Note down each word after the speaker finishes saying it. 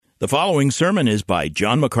The following sermon is by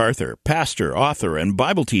John MacArthur, pastor, author, and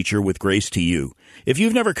Bible teacher with Grace to You. If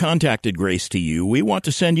you've never contacted Grace to You, we want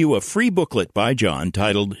to send you a free booklet by John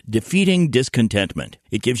titled Defeating Discontentment.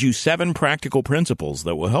 It gives you 7 practical principles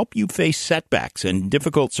that will help you face setbacks and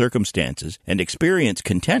difficult circumstances and experience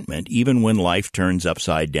contentment even when life turns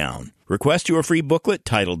upside down. Request your free booklet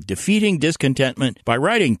titled Defeating Discontentment by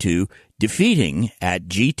writing to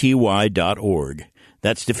defeating@gty.org.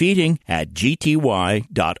 That's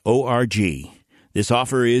defeating@gty.org. This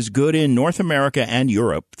offer is good in North America and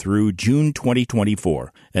Europe through June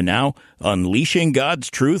 2024. And now, unleashing God's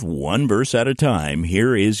truth one verse at a time,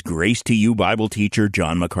 here is Grace to You Bible teacher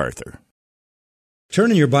John MacArthur. Turn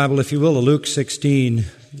in your Bible, if you will, to Luke 16.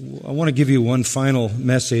 I want to give you one final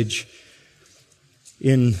message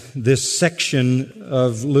in this section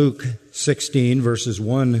of Luke 16, verses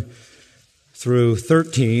 1 through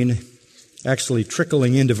 13. Actually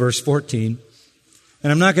trickling into verse 14.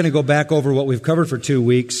 And I'm not going to go back over what we've covered for 2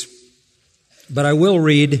 weeks, but I will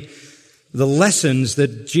read the lessons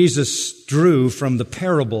that Jesus drew from the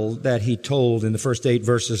parable that he told in the first 8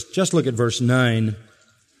 verses. Just look at verse 9.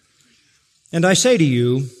 And I say to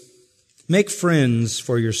you, make friends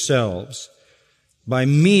for yourselves by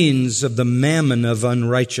means of the mammon of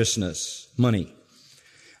unrighteousness, money,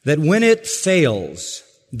 that when it fails,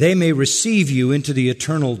 they may receive you into the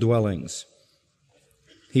eternal dwellings.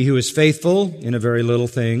 He who is faithful in a very little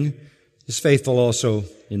thing is faithful also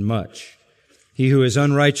in much. He who is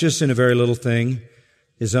unrighteous in a very little thing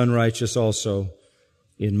is unrighteous also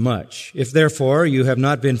in much. If therefore you have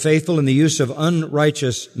not been faithful in the use of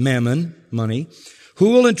unrighteous mammon, money,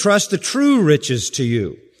 who will entrust the true riches to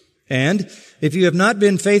you? And if you have not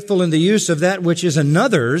been faithful in the use of that which is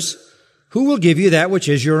another's, who will give you that which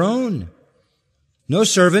is your own? No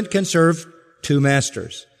servant can serve 2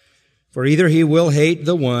 masters. For either he will hate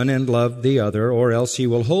the one and love the other, or else he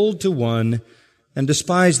will hold to one and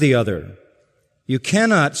despise the other. You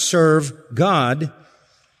cannot serve God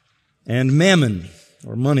and mammon,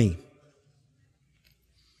 or money.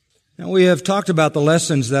 Now, we have talked about the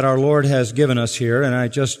lessons that our Lord has given us here, and I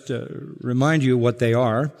just remind you what they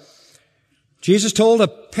are. Jesus told a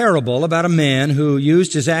parable about a man who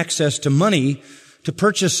used his access to money to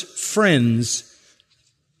purchase friends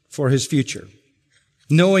for his future.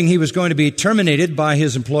 Knowing he was going to be terminated by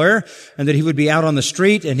his employer and that he would be out on the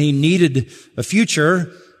street and he needed a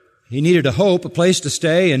future, he needed a hope, a place to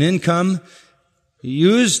stay, an income. He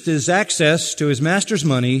used his access to his master's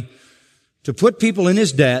money to put people in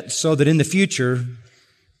his debt so that in the future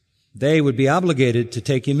they would be obligated to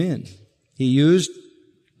take him in. He used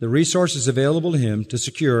the resources available to him to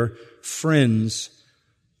secure friends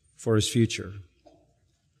for his future.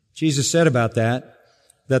 Jesus said about that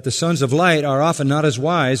the sons of light are often not as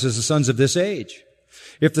wise as the sons of this age.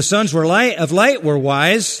 If the sons of light were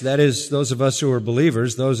wise, that is, those of us who are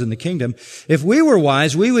believers, those in the kingdom, if we were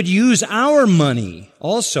wise, we would use our money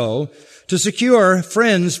also to secure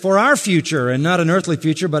friends for our future, and not an earthly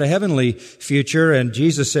future, but a heavenly future. And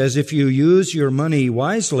Jesus says, if you use your money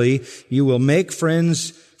wisely, you will make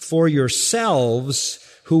friends for yourselves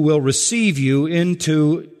who will receive you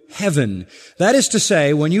into heaven. That is to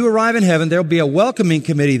say, when you arrive in heaven, there'll be a welcoming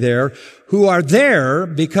committee there who are there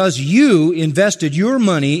because you invested your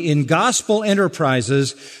money in gospel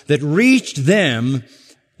enterprises that reached them,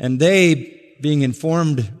 and they, being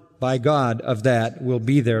informed by God of that, will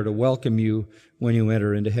be there to welcome you when you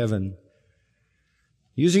enter into heaven.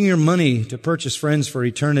 Using your money to purchase friends for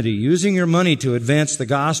eternity, using your money to advance the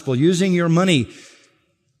gospel, using your money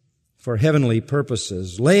for heavenly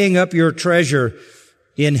purposes, laying up your treasure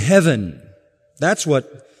in heaven. That's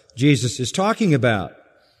what Jesus is talking about.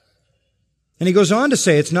 And he goes on to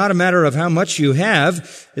say it's not a matter of how much you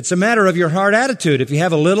have, it's a matter of your heart attitude. If you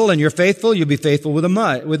have a little and you're faithful, you'll be faithful with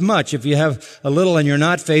much. If you have a little and you're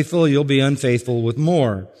not faithful, you'll be unfaithful with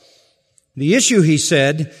more. The issue, he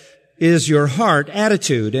said, is your heart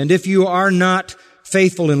attitude. And if you are not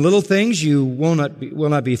faithful in little things, you will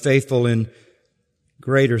not be faithful in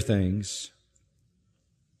greater things.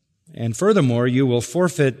 And furthermore, you will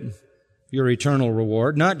forfeit your eternal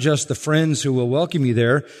reward, not just the friends who will welcome you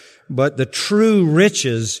there, but the true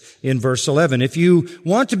riches in verse 11. If you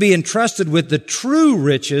want to be entrusted with the true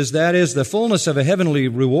riches, that is the fullness of a heavenly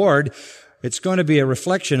reward, it's going to be a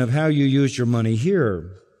reflection of how you use your money here.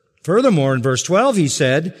 Furthermore, in verse 12, he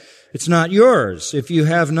said, it's not yours. If you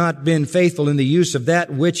have not been faithful in the use of that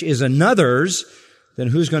which is another's, then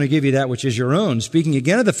who's going to give you that which is your own? Speaking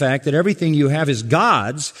again of the fact that everything you have is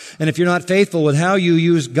God's, and if you're not faithful with how you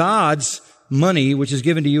use God's money, which is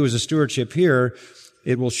given to you as a stewardship here,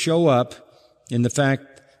 it will show up in the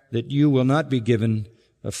fact that you will not be given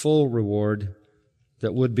a full reward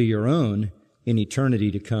that would be your own in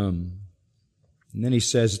eternity to come. And then he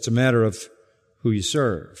says it's a matter of who you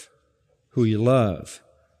serve, who you love,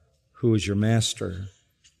 who is your master.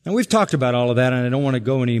 Now, we've talked about all of that, and I don't want to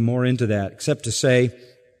go any more into that, except to say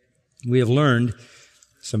we have learned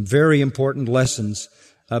some very important lessons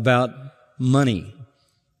about money.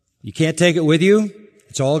 You can't take it with you.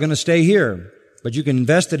 It's all going to stay here. But you can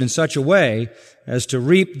invest it in such a way as to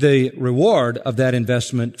reap the reward of that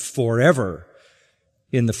investment forever.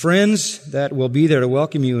 In the friends that will be there to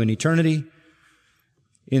welcome you in eternity,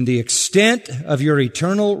 in the extent of your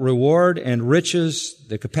eternal reward and riches,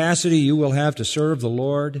 the capacity you will have to serve the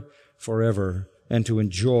Lord forever and to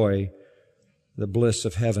enjoy the bliss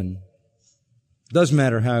of heaven. It does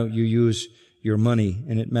matter how you use your money,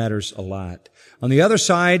 and it matters a lot. On the other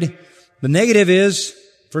side, the negative is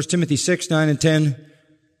 1 Timothy 6, 9, and 10,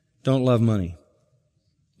 don't love money.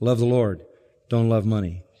 Love the Lord. Don't love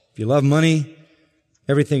money. If you love money,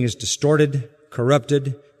 everything is distorted,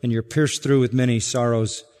 corrupted, and you're pierced through with many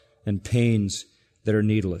sorrows and pains that are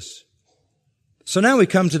needless. So now we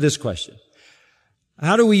come to this question.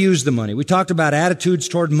 How do we use the money? We talked about attitudes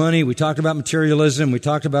toward money. We talked about materialism. We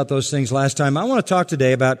talked about those things last time. I want to talk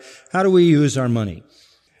today about how do we use our money?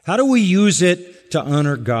 How do we use it to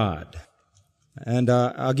honor God? And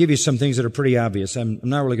I'll give you some things that are pretty obvious. I'm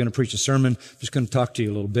not really going to preach a sermon. I'm just going to talk to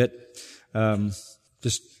you a little bit.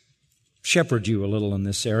 Just shepherd you a little in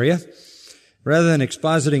this area. Rather than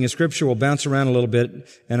expositing a scripture, we'll bounce around a little bit,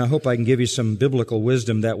 and I hope I can give you some biblical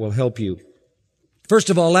wisdom that will help you. First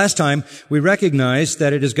of all, last time, we recognized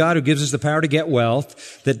that it is God who gives us the power to get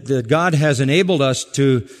wealth, that God has enabled us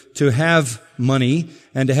to have money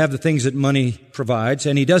and to have the things that money provides,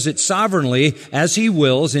 and He does it sovereignly as He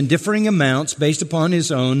wills in differing amounts based upon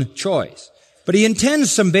His own choice. But He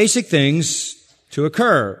intends some basic things to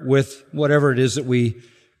occur with whatever it is that we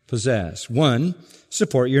possess. One,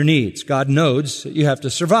 support your needs. God knows that you have to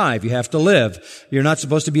survive. You have to live. You're not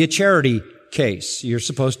supposed to be a charity case. You're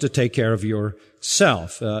supposed to take care of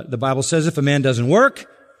yourself. The Bible says if a man doesn't work,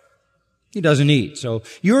 he doesn't eat. So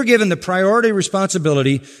you're given the priority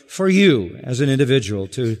responsibility for you as an individual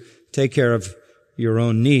to take care of your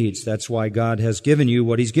own needs. That's why God has given you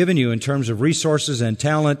what He's given you in terms of resources and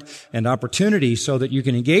talent and opportunity so that you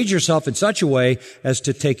can engage yourself in such a way as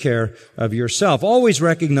to take care of yourself. Always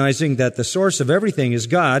recognizing that the source of everything is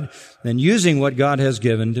God and using what God has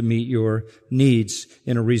given to meet your needs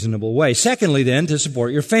in a reasonable way. Secondly, then, to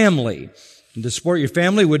support your family. And to support your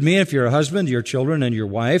family would mean if you're a husband, your children, and your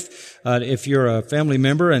wife. If you're a family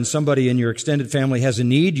member and somebody in your extended family has a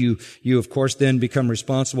need, you of course then become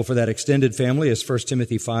responsible for that extended family, as 1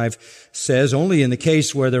 Timothy 5 says. Only in the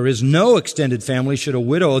case where there is no extended family should a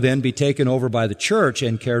widow then be taken over by the church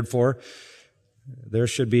and cared for. There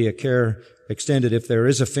should be a care extended if there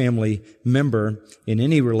is a family member in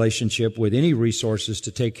any relationship with any resources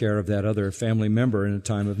to take care of that other family member in a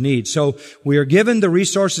time of need. So we are given the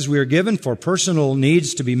resources we are given for personal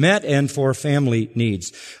needs to be met and for family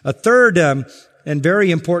needs. A third and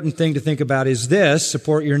very important thing to think about is this: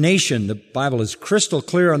 support your nation. The Bible is crystal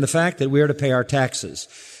clear on the fact that we are to pay our taxes,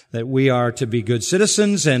 that we are to be good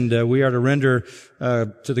citizens, and we are to render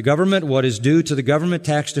to the government what is due to the government,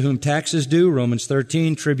 tax to whom tax is due, Romans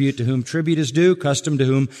 13, tribute to whom tribute is due, custom to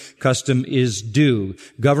whom custom is due.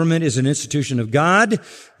 Government is an institution of God.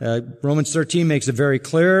 Romans 13 makes it very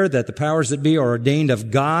clear that the powers that be are ordained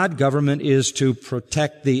of God. Government is to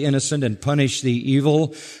protect the innocent and punish the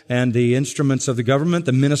evil, and the instruments of the government,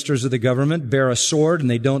 the ministers of the government, bear a sword, and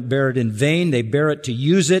they don't bear it in vain. They bear it to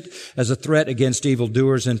use it as a threat against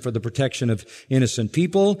evildoers and for the protection of innocent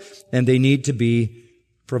people, and they need to be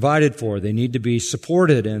provided for. They need to be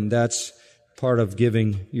supported, and that's part of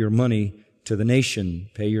giving your money to the nation.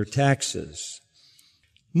 Pay your taxes.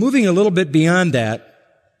 Moving a little bit beyond that,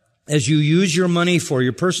 as you use your money for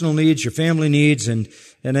your personal needs, your family needs, and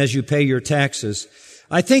as you pay your taxes,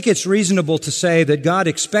 I think it's reasonable to say that God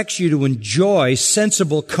expects you to enjoy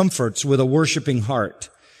sensible comforts with a worshiping heart.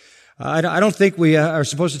 I don't think we are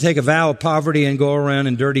supposed to take a vow of poverty and go around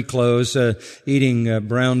in dirty clothes, eating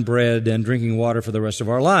brown bread and drinking water for the rest of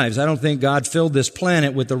our lives. I don't think God filled this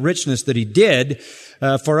planet with the richness that He did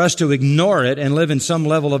for us to ignore it and live in some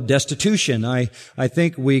level of destitution. I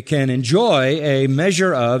think we can enjoy a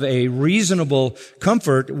measure of a reasonable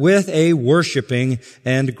comfort with a worshiping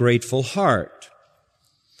and grateful heart.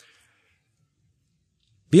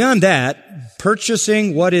 Beyond that,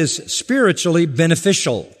 purchasing what is spiritually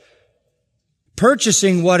beneficial.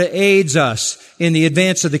 Purchasing what aids us in the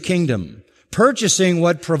advance of the kingdom. Purchasing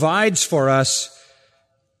what provides for us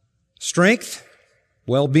strength,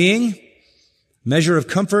 well-being, measure of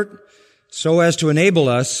comfort, so as to enable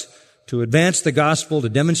us to advance the gospel, to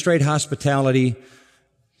demonstrate hospitality,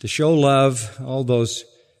 to show love. All those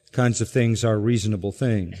kinds of things are reasonable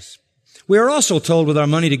things. We are also told with our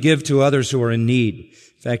money to give to others who are in need.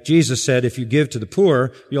 In fact, Jesus said, if you give to the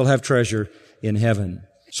poor, you'll have treasure in heaven.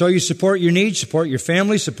 So you support your needs, support your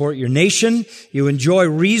family, support your nation. You enjoy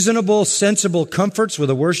reasonable, sensible comforts with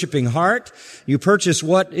a worshiping heart. You purchase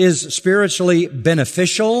what is spiritually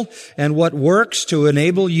beneficial and what works to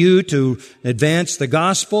enable you to advance the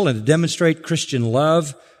gospel and to demonstrate Christian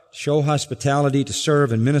love, show hospitality, to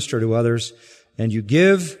serve and minister to others. And you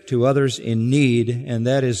give to others in need, and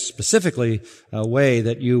that is specifically a way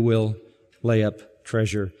that you will lay up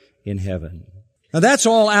treasure in heaven. Now that's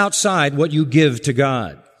all outside what you give to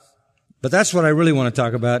God. But that's what I really want to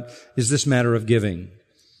talk about, is this matter of giving.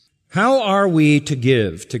 How are we to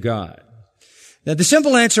give to God? Now the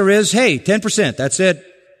simple answer is, hey, 10%, that's it.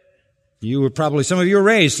 Some of you were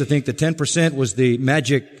raised to think that 10% was the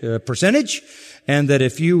magic percentage, and that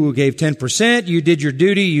if you gave 10%, you did your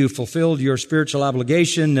duty, you fulfilled your spiritual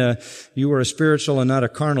obligation, you were a spiritual and not a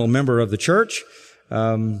carnal member of the church.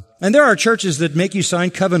 And there are churches that make you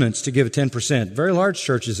sign covenants to give 10%. Very large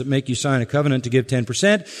churches that make you sign a covenant to give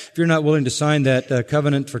 10%. If you're not willing to sign that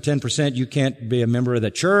covenant for 10%, you can't be a member of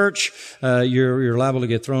the church. You're liable to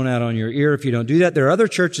get thrown out on your ear if you don't do that. There are other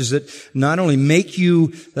churches that not only make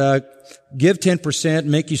you give 10%,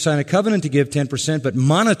 make you sign a covenant to give 10%, but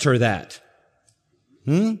monitor that.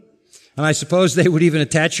 And I suppose they would even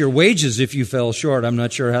attach your wages if you fell short. I'm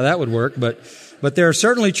not sure how that would work, but there are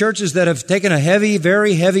certainly churches that have taken a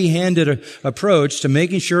very heavy-handed approach to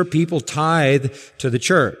making sure people tithe to the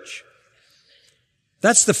church.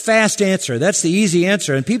 That's the fast answer. That's the easy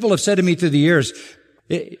answer. And people have said to me through the years,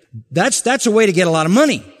 that's a way to get a lot of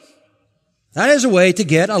money. That is a way to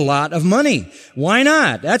get a lot of money. Why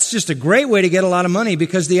not? That's just a great way to get a lot of money,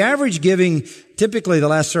 because the average giving, typically the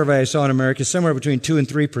last survey I saw in America, is somewhere between 2 and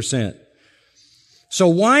 3%. So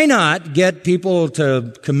why not get people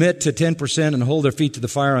to commit to 10% and hold their feet to the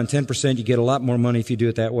fire on 10%? You get a lot more money if you do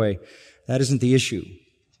it that way. That isn't the issue.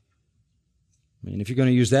 I mean, if you're going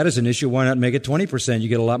to use that as an issue, why not make it 20%? You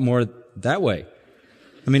get a lot more that way.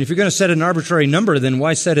 I mean, if you're going to set an arbitrary number, then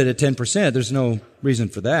why set it at 10%? There's no reason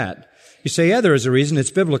for that. You say, yeah, there is a reason.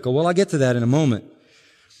 It's biblical. Well, I'll get to that in a moment.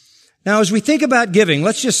 Now, as we think about giving,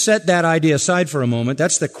 let's just set that idea aside for a moment.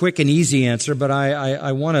 That's the quick and easy answer, but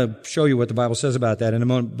I want to show you what the Bible says about that in a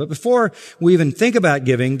moment. But before we even think about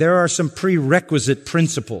giving, there are some prerequisite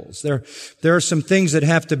principles. There are some things that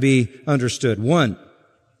have to be understood. One,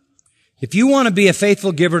 if you want to be a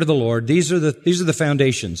faithful giver to the Lord, these are the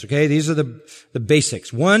foundations, okay? These are the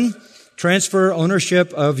basics. One, transfer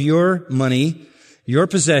ownership of your money, your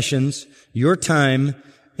possessions, your time,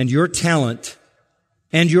 and your talent,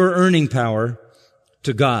 and your earning power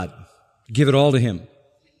to God. Give it all to Him.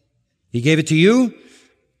 He gave it to you.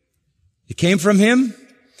 It came from Him.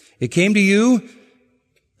 It came to you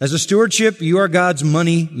as a stewardship. You are God's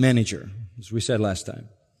money manager, as we said last time.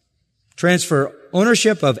 Transfer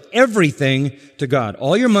ownership of everything to God.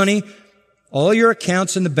 All your money, all your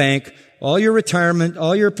accounts in the bank, all your retirement,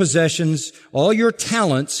 all your possessions, all your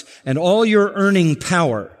talents, and all your earning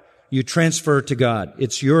power, you transfer to God.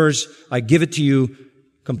 It's yours. I give it to you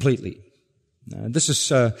completely. This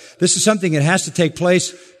is something that has to take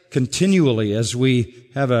place continually, as we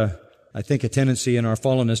have I think a tendency in our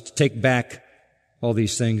fallenness to take back all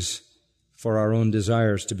these things for our own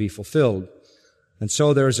desires to be fulfilled. And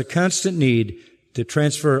so there is a constant need to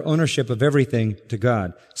transfer ownership of everything to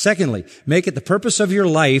God. Secondly, make it the purpose of your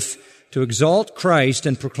life to exalt Christ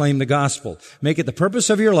and proclaim the gospel. Make it the purpose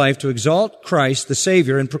of your life to exalt Christ, the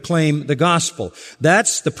Savior, and proclaim the gospel.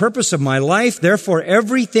 That's the purpose of my life. Therefore,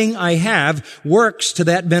 everything I have works to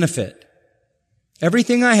that benefit.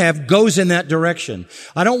 Everything I have goes in that direction.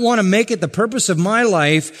 I don't want to make it the purpose of my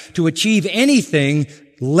life to achieve anything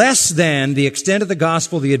less than the extent of the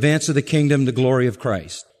gospel, the advance of the kingdom, the glory of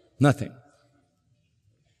Christ. Nothing.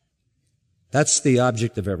 That's the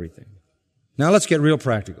object of everything. Now let's get real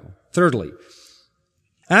practical. Thirdly,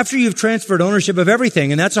 after you've transferred ownership of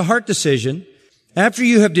everything, and that's a heart decision, after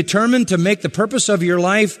you have determined to make the purpose of your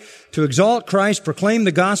life to exalt Christ, proclaim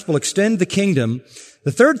the gospel, extend the kingdom,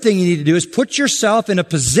 the third thing you need to do is put yourself in a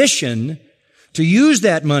position to use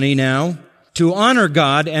that money now to honor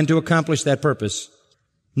God and to accomplish that purpose.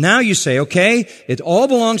 Now you say, okay, it all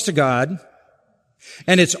belongs to God,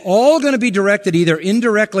 and it's all going to be directed either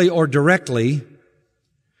indirectly or directly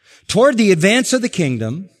toward the advance of the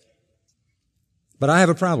kingdom. But I have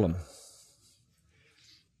a problem.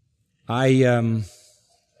 I'm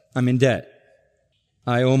in debt.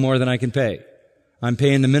 I owe more than I can pay. I'm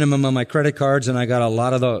paying the minimum on my credit cards, and I got a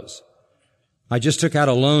lot of those. I just took out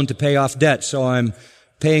a loan to pay off debt, so I'm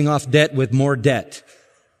paying off debt with more debt.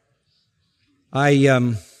 I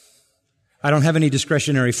don't have any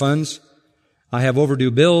discretionary funds. I have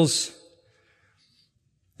overdue bills.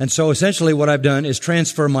 And so essentially what I've done is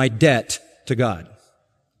transfer my debt to God.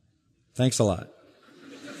 Thanks a lot.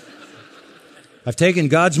 I've taken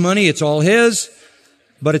God's money, it's all His,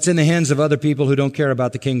 but it's in the hands of other people who don't care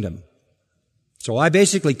about the kingdom. So I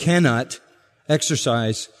basically cannot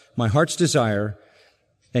exercise my heart's desire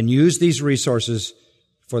and use these resources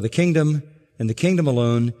for the kingdom and the kingdom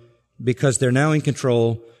alone because they're now in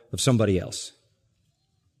control of somebody else.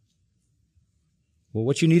 Well,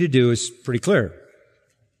 what you need to do is pretty clear.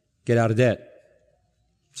 Get out of debt.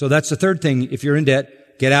 So that's the third thing. If you're in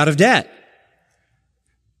debt, get out of debt.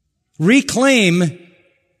 Reclaim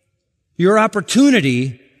your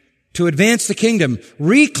opportunity to advance the kingdom.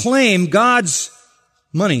 Reclaim God's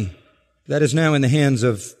money that is now in the hands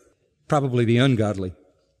of probably the ungodly.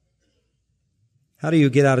 How do you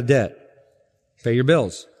get out of debt? Pay your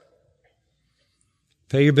bills.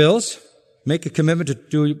 Pay your bills. Make a commitment to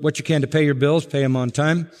do what you can to pay your bills. Pay them on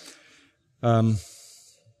time.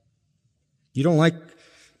 You don't like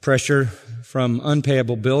pressure from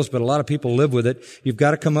unpayable bills, but a lot of people live with it. You've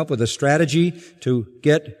got to come up with a strategy to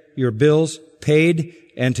get your bills paid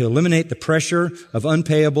and to eliminate the pressure of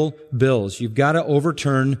unpayable bills. You've got to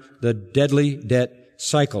overturn the deadly debt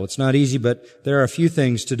cycle. It's not easy, but there are a few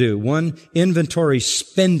things to do. One, inventory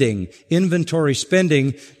spending in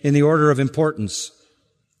the order of importance.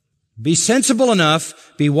 Be sensible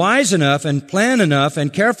enough, be wise enough, and plan enough,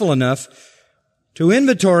 and careful enough to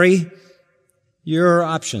inventory your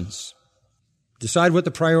options. Decide what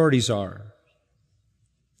the priorities are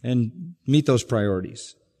and meet those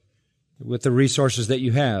priorities with the resources that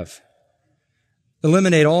you have.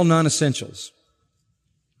 Eliminate all non-essentials.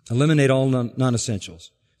 Eliminate all non-essentials.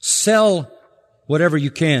 Sell whatever you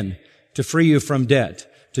can to free you from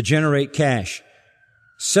debt, to generate cash.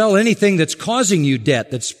 Sell anything that's causing you debt,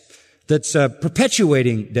 that's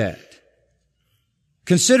perpetuating debt.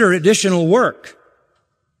 Consider additional work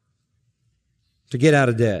to get out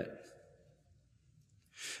of debt.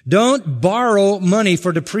 Don't borrow money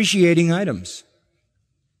for depreciating items.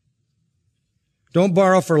 Don't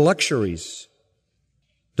borrow for luxuries.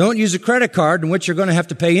 Don't use a credit card in which you're going to have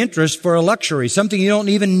to pay interest for a luxury, something you don't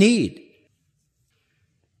even need.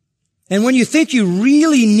 And when you think you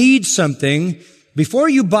really need something, before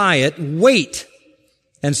you buy it, wait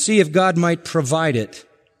and see if God might provide it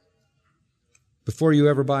before you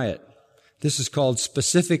ever buy it. This is called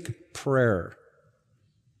specific prayer.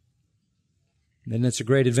 And it's a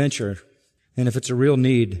great adventure. And if it's a real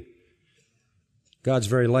need, God's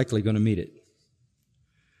very likely going to meet it.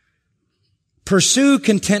 Pursue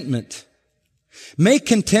contentment. Make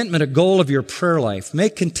contentment a goal of your prayer life.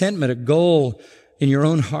 Make contentment a goal in your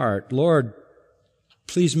own heart. Lord,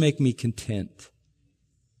 please make me content.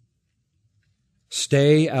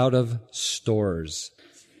 Stay out of stores.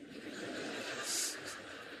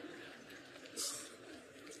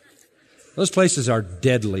 Those places are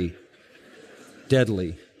deadly.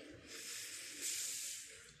 Deadly.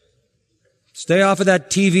 Stay off of that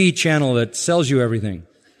TV channel that sells you everything.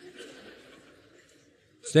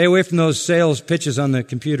 Stay away from those sales pitches on the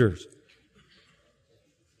computers.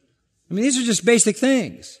 I mean, these are just basic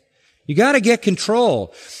things. You got to get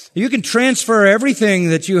control. You can transfer everything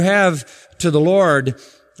that you have to the Lord,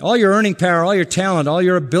 all your earning power, all your talent, all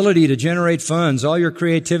your ability to generate funds, all your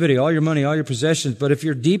creativity, all your money, all your possessions. But if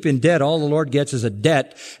you're deep in debt, all the Lord gets is a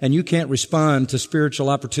debt, and you can't respond to spiritual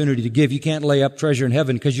opportunity to give. You can't lay up treasure in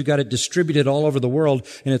heaven because you got it distributed all over the world,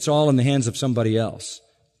 and it's all in the hands of somebody else.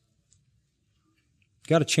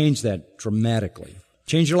 Got to change that dramatically.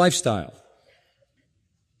 Change your lifestyle.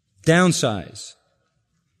 Downsize.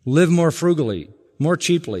 Live more frugally, more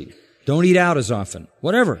cheaply. Don't eat out as often.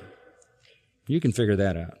 Whatever. You can figure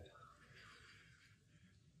that out.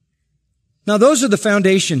 Now, those are the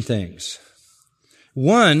foundation things.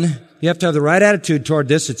 One, you have to have the right attitude toward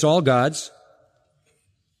this. It's all God's.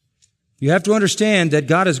 You have to understand that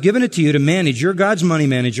God has given it to you to manage. You're God's money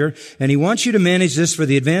manager, and He wants you to manage this for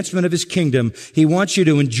the advancement of His kingdom. He wants you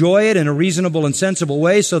to enjoy it in a reasonable and sensible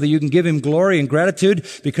way so that you can give Him glory and gratitude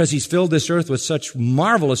because He's filled this earth with such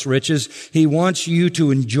marvelous riches. He wants you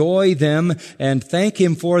to enjoy them and thank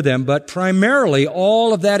Him for them, but primarily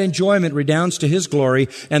all of that enjoyment redounds to His glory,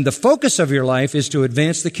 and the focus of your life is to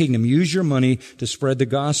advance the kingdom. Use your money to spread the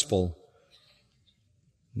gospel.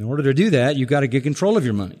 In order to do that, you've got to get control of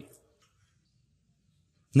your money.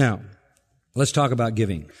 Now, let's talk about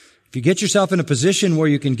giving. If you get yourself in a position where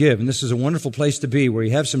you can give, and this is a wonderful place to be, where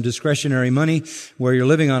you have some discretionary money, where you're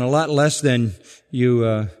living on a lot less than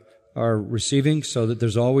you are receiving so that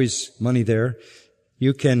there's always money there.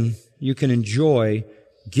 You can enjoy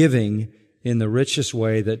giving in the richest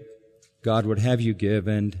way that God would have you give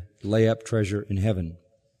and lay up treasure in heaven.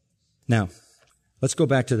 Now, let's go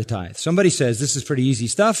back to the tithe. Somebody says, this is pretty easy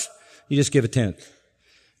stuff. You just give a tenth.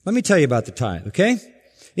 Let me tell you about the tithe, okay?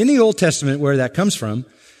 In the Old Testament, where that comes from,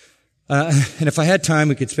 and if I had time,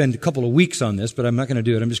 we could spend a couple of weeks on this, but I'm not going to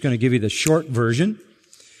do it. I'm just going to give you the short version.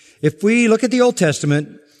 If we look at the Old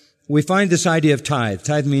Testament, we find this idea of tithe.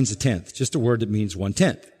 Tithe means a tenth, just a word that means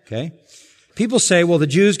 1/10, okay? People say, well, the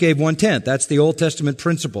Jews gave 1/10. That's the Old Testament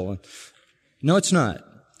principle. No, it's not.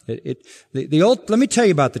 Let me tell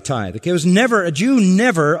you about the tithe. Okay, a Jew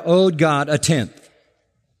never owed God a tenth.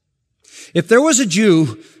 If there was a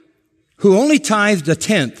Jew who only tithed a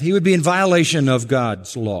tenth, he would be in violation of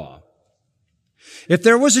God's law. If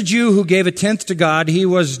there was a Jew who gave a tenth to God, he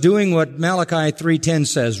was doing what Malachi 3:10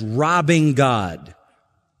 says, robbing God.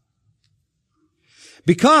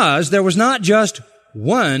 Because there was not just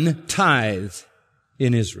one tithe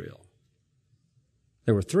in Israel.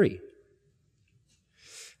 There were 3.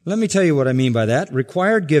 Let me tell you what I mean by that.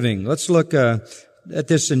 Required giving. Let's look at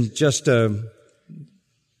this in just kind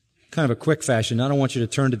of a quick fashion. I don't want you to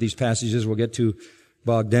turn to these passages. We'll get too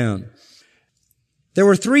bogged down. There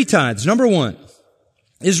were 3 tithes. Number 1,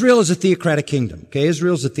 Israel is a theocratic kingdom. Okay,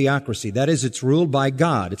 Israel is a theocracy. That is, it's ruled by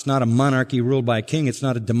God. It's not a monarchy ruled by a king. It's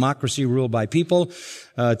not a democracy ruled by people.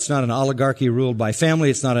 It's not an oligarchy ruled by family.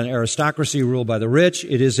 It's not an aristocracy ruled by the rich.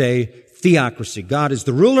 It is a theocracy. God is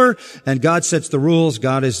the ruler, and God sets the rules.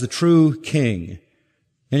 God is the true king.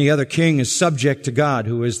 Any other king is subject to God,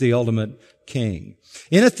 who is the ultimate king.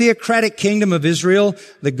 In a theocratic kingdom of Israel,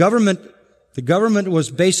 the government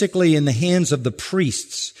was basically in the hands of the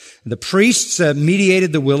priests. The priests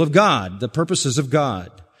mediated the will of God, the purposes of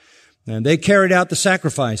God. And they carried out the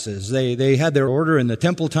sacrifices. They had their order in the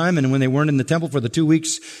temple time, and when they weren't in the temple for the 2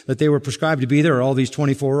 weeks that they were prescribed to be there, all these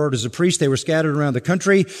 24 orders of priests, they were scattered around the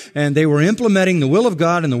country, and they were implementing the will of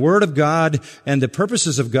God and the word of God and the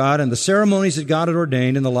purposes of God and the ceremonies that God had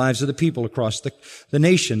ordained in the lives of the people across the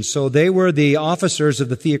nation. So they were the officers of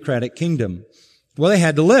the theocratic kingdom. Well, they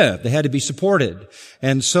had to live. They had to be supported.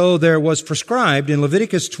 And so there was prescribed in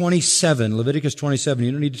Leviticus 27,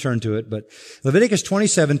 you don't need to turn to it, but Leviticus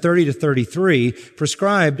 27, 30 to 33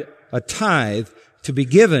 prescribed a tithe to be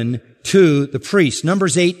given to the priest.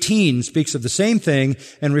 Numbers 18 speaks of the same thing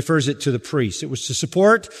and refers it to the priest. It was to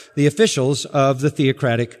support the officials of the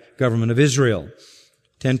theocratic government of Israel.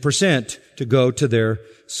 10% to go to their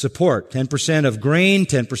support. 10% of grain,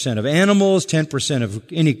 10% of animals, 10% of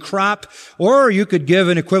any crop, or you could give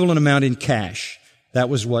an equivalent amount in cash. That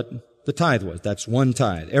was what the tithe was. That's one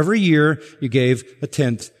tithe. Every year you gave a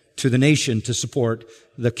tenth to the nation to support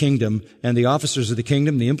the kingdom and the officers of the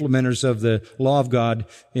kingdom, the implementers of the law of God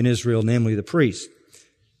in Israel, namely the priests.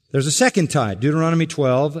 There's a second tithe, Deuteronomy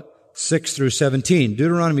 12, 6 through 17.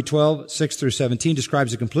 Deuteronomy 12, 6 through 17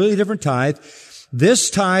 describes a completely different tithe. This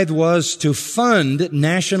tithe was to fund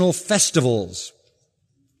national festivals.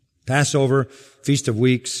 Passover, Feast of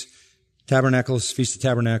Weeks, Tabernacles, Feast of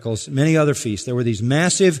Tabernacles, many other feasts. There were these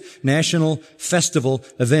massive national festival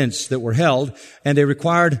events that were held, and they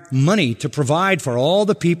required money to provide for all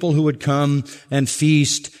the people who would come and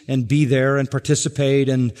feast and be there and participate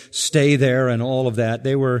and stay there and all of that.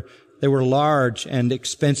 They were large and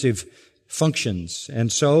expensive functions. And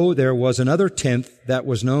so there was another tenth that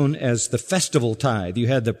was known as the festival tithe. You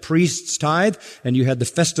had the priest's tithe and you had the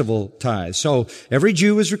festival tithe. So every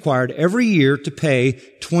Jew was required every year to pay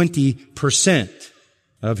 20%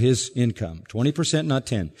 of his income. 20%, not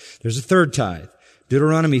 10. There's a third tithe.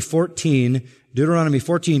 Deuteronomy 14,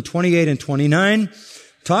 28 and 29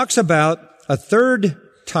 talks about a third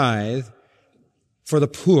tithe for the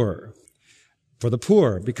poor. For the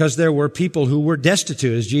poor, because there were people who were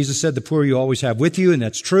destitute. As Jesus said, the poor you always have with you, and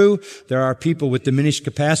that's true. There are people with diminished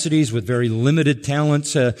capacities, with very limited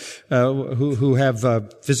talents, who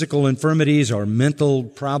have physical infirmities or mental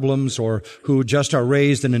problems, or who just are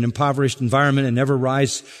raised in an impoverished environment and never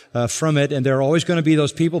rise from it. And there are always going to be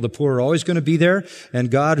those people. The poor are always going to be there. And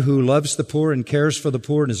God, who loves the poor and cares for the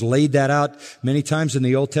poor and has laid that out many times in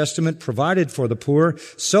the Old Testament, provided for the poor,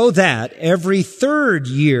 so that every third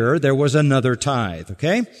year there was another tithe.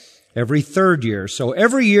 Okay? Every third year. So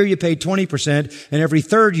every year you paid 20%, and every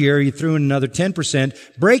third year you threw in another 10%,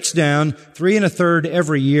 breaks down 3 1/3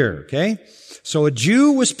 every year. Okay? So a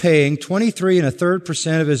Jew was paying 23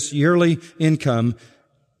 1/3% of his yearly income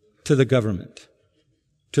to the government,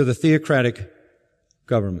 to the theocratic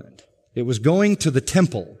government. It was going to the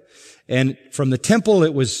temple, and from the temple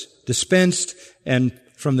it was dispensed, and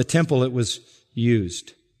from the temple it was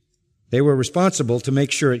used. They were responsible to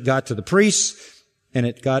make sure it got to the priests, and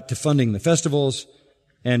it got to funding the festivals,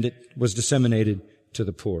 and it was disseminated to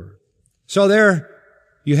the poor. So there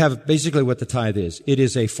you have basically what the tithe is. It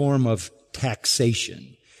is a form of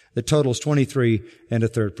taxation. The total is 23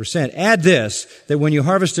 1/3%. Add this, that when you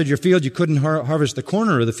harvested your field, you couldn't harvest the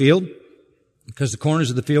corner of the field because the corners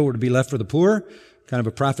of the field were to be left for the poor. Kind of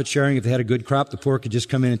a profit sharing. If they had a good crop, the poor could just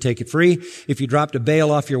come in and take it free. If you dropped a bale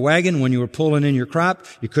off your wagon when you were pulling in your crop,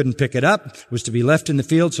 you couldn't pick it up. It was to be left in the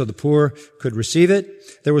field so the poor could receive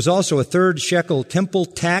it. There was also a 3rd shekel temple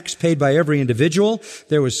tax paid by every individual.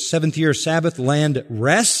 There was 7th year Sabbath land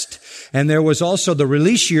rest. And there was also the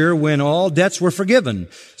release year when all debts were forgiven.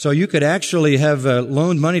 So you could actually have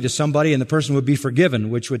loaned money to somebody and the person would be forgiven,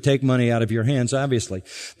 which would take money out of your hands, obviously.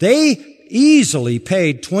 They easily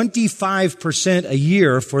paid 25% a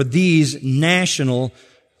year for these national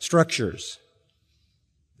structures.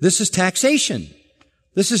 This is taxation.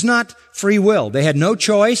 This is not free will. They had no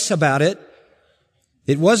choice about it.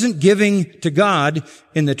 It wasn't giving to God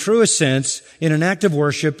in the truest sense. In an act of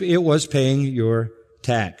worship, it was paying your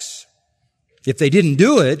tax. If they didn't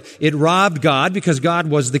do it, it robbed God because God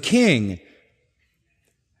was the king.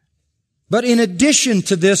 But in addition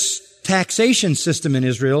to this taxation system in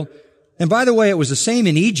Israel, and by the way, it was the same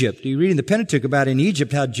in Egypt. You read in the Pentateuch about in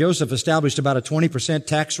Egypt how Joseph established about a 20%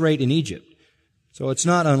 tax rate in Egypt. So it's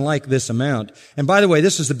not unlike this amount. And by the way,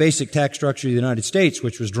 this is the basic tax structure of the United States,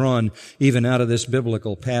 which was drawn even out of this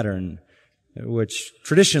biblical pattern, which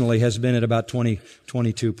traditionally has been at about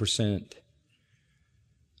 22%.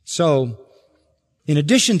 So, in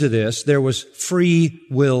addition to this, there was free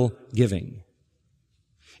will giving.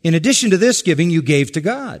 In addition to this giving, you gave to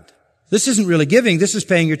God. This isn't really giving. This is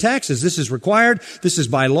paying your taxes. This is required. This is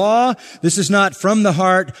by law. This is not from the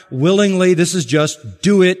heart willingly. This is just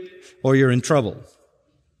do it or you're in trouble.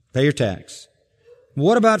 Pay your tax.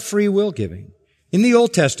 What about free will giving? In the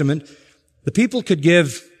Old Testament, the people could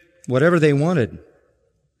give whatever they wanted.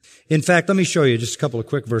 In fact, let me show you just a couple of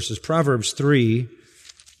quick verses. Proverbs 3,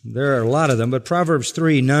 there are a lot of them, but Proverbs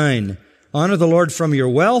 3:9. Honor the Lord from your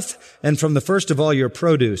wealth and from the first of all your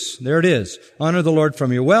produce. There it is. Honor the Lord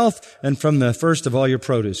from your wealth and from the first of all your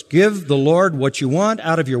produce. Give the Lord what you want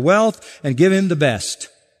out of your wealth and give Him the best.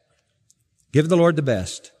 Give the Lord the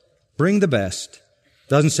best. Bring the best.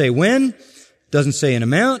 Doesn't say when, doesn't say an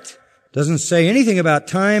amount, doesn't say anything about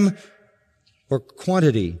time or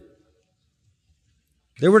quantity.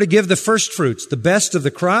 They were to give the first fruits, the best of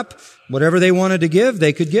the crop. Whatever they wanted to give,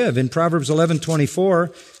 they could give. In Proverbs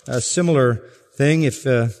 11:24, a similar thing, if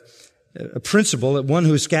a principle that one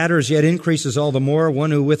who scatters yet increases all the more,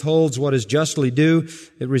 one who withholds what is justly due,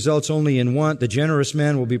 it results only in want. The generous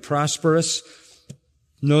man will be prosperous.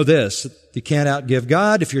 Know this, you can't outgive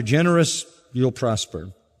God. If you're generous, you'll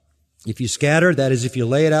prosper. If you scatter, that is, if you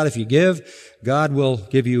lay it out, if you give, God will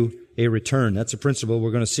give you a return. That's a principle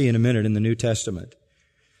we're going to see in a minute in the New Testament.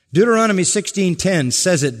 Deuteronomy 16:10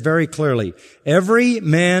 says it very clearly. Every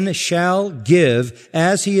man shall give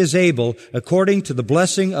as he is able, according to the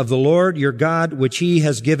blessing of the Lord your God, which He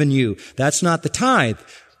has given you. That's not the tithe.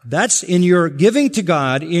 That's in your giving to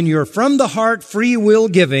God, in your from the heart free will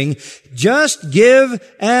giving. Just give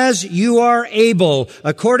as you are able,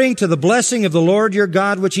 according to the blessing of the Lord your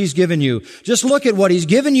God, which He's given you. Just look at what He's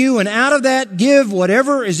given you, and out of that, give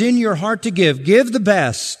whatever is in your heart to give. Give the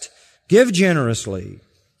best. Give generously.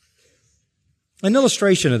 An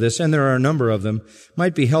illustration of this, and there are a number of them,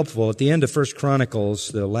 might be helpful. At the end of 1 Chronicles,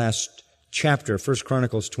 the last chapter, 1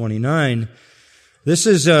 Chronicles 29, this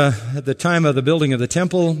is at the time of the building of the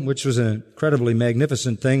temple, which was an incredibly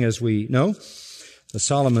magnificent thing, as we know, the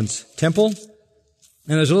Solomon's temple.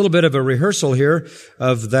 And there's a little bit of a rehearsal here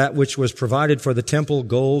of that which was provided for the temple: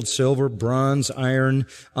 gold, silver, bronze, iron,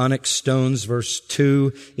 onyx stones, verse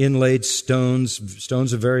 2, inlaid stones,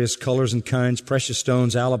 stones of various colors and kinds, precious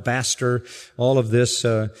stones, alabaster, all of this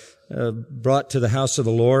brought to the house of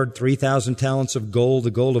the Lord. 3,000 talents of gold,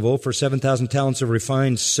 the gold of Ophir, 7,000 talents of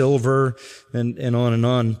refined silver, and on and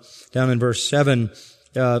on. Down in verse 7,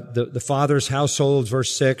 the fathers' households,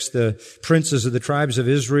 verse 6, the princes of the tribes of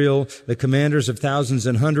Israel, the commanders of thousands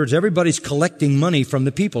and hundreds. Everybody's collecting money from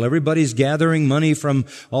the people. Everybody's gathering money from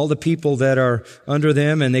all the people that are under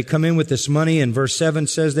them, and they come in with this money. And verse 7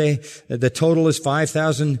 says the total is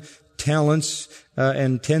 5,000 talents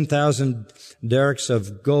and 10,000 derricks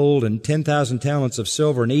of gold, and 10,000 talents of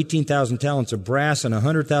silver, and 18,000 talents of brass, and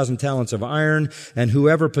 100,000 talents of iron. And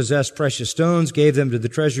whoever possessed precious stones gave them to the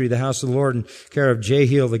treasury of the house of the Lord in care of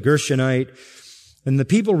Jehiel the Gershonite. And the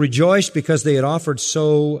people rejoiced because they had offered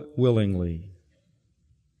so willingly.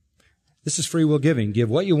 This is free will giving.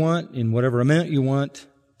 Give what you want in whatever amount you want,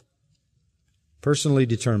 personally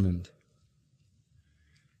determined.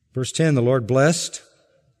 Verse 10, the Lord blessed.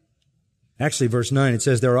 Actually, verse 9, it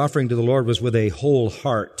says their offering to the Lord was with a whole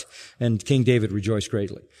heart, and King David rejoiced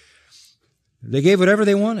greatly. They gave whatever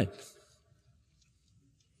they wanted.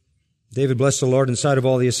 David blessed the Lord in sight of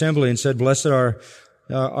all the assembly and said, Blessed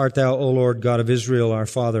art thou, O Lord, God of Israel, our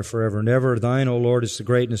Father, forever and ever. Thine, O Lord, is the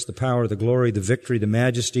greatness, the power, the glory, the victory, the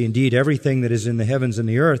majesty, indeed everything that is in the heavens and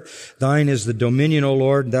the earth. Thine is the dominion, O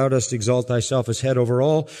Lord. Thou dost exalt thyself as head over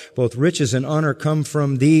all. Both riches and honor come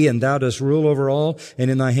from thee, and thou dost rule over all.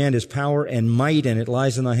 And in thy hand is power and might, and it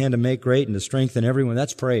lies in thy hand to make great and to strengthen everyone.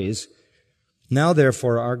 That's praise. Now,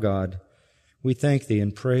 therefore, our God, we thank thee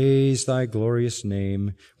and praise thy glorious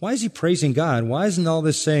name. Why is he praising God? Why isn't all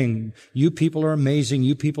this saying, you people are amazing,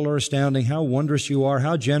 you people are astounding, how wondrous you are,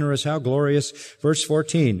 how generous, how glorious? Verse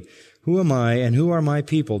 14, who am I and who are my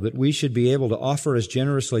people that we should be able to offer as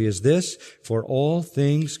generously as this? For all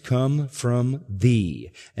things come from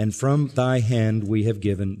thee, and from thy hand we have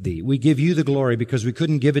given thee. We give you the glory because we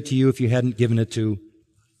couldn't give it to you if you hadn't given it to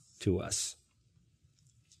us.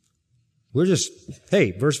 We're just,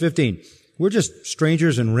 verse 15. We're just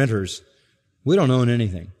strangers and renters. We don't own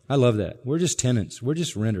anything. I love that. We're just tenants. We're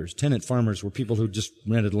just renters. Tenant farmers were people who just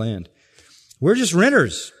rented land. We're just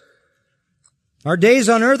renters. Our days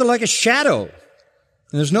on earth are like a shadow. And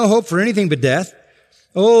there's no hope for anything but death.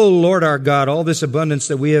 O Lord our God, all this abundance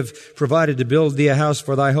that we have provided to build thee a house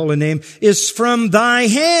for thy holy name is from thy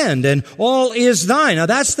hand, and all is thine. Now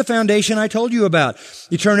that's the foundation I told you about.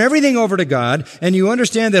 You turn everything over to God, and you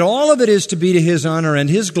understand that all of it is to be to his honor and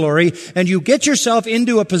his glory, and you get yourself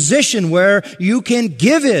into a position where you can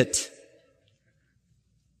give it.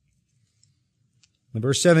 In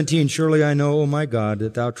verse 17, surely I know, O my God,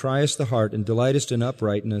 that thou triest the heart and delightest in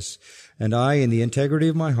uprightness. And I, in the integrity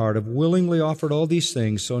of my heart, have willingly offered all these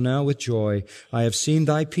things. So now with joy I have seen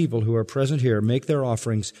thy people who are present here make their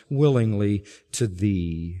offerings willingly to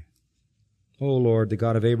thee. O Lord, the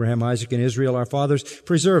God of Abraham, Isaac, and Israel, our fathers,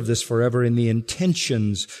 preserve this forever in the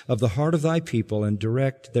intentions of the heart of thy people and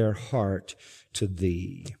direct their heart to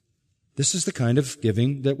thee. This is the kind of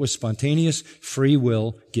giving that was spontaneous, free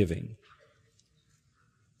will giving.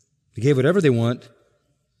 They gave whatever they want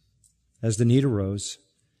as the need arose.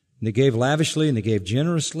 And they gave lavishly and they gave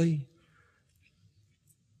generously.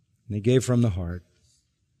 And they gave from the heart.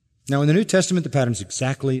 Now in the New Testament, the pattern's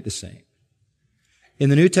exactly the same. In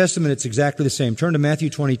the New Testament, it's exactly the same. Turn to Matthew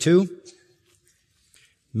 22.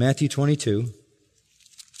 Matthew 22.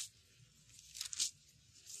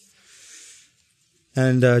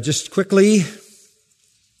 And just quickly,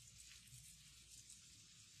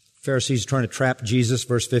 Pharisees are trying to trap Jesus,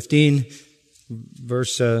 verse 15.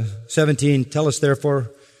 Verse 17, tell us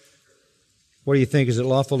therefore, what do you think? Is it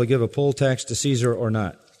lawful to give a poll tax to Caesar or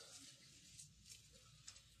not?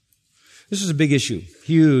 This is a big issue,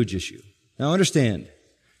 huge issue. Now understand,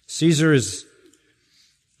 Caesar is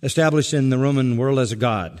established in the Roman world as a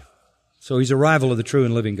god. So he's a rival of the true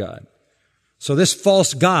and living God. So this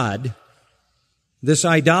false god, this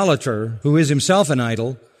idolater, who is himself an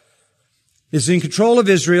idol, is in control of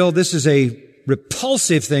Israel. This is a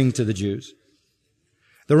repulsive thing to the Jews.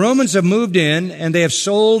 The Romans have moved in and they have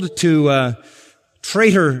sold to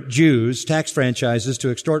traitor Jews tax franchises to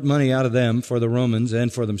extort money out of them for the Romans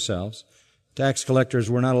and for themselves. Tax collectors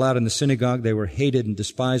were not allowed in the synagogue. They were hated and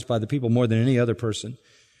despised by the people more than any other person.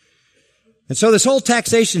 And so this whole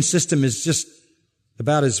taxation system is just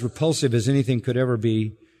about as repulsive as anything could ever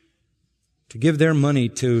be. To give their money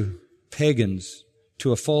to pagans,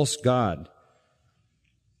 to a false god,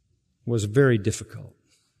 was very difficult.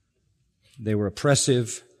 They were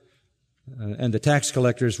oppressive, and the tax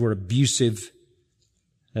collectors were abusive,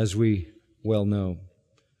 as we well know.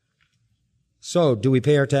 So, do we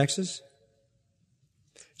pay our taxes?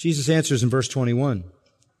 Jesus answers in verse 21,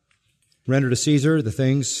 render to Caesar the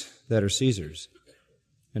things that are Caesar's,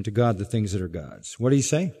 and to God the things that are God's. What did he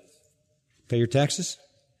say? Pay your taxes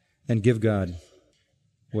and give God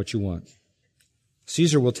what you want.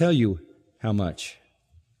 Caesar will tell you how much.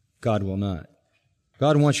 God will not.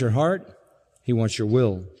 God wants your heart. He wants your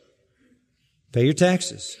will. Pay your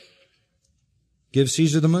taxes. Give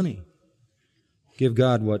Caesar the money. Give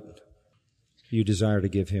God what you desire to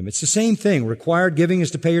give him. It's the same thing. Required giving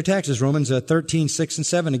is to pay your taxes. Romans 13, 6 and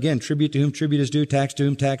 7. Again, tribute to whom tribute is due, tax to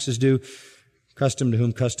whom tax is due, custom to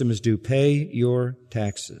whom custom is due. Pay your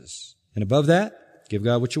taxes. And above that, give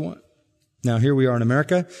God what you want. Now, here we are in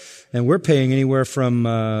America, and we're paying anywhere from,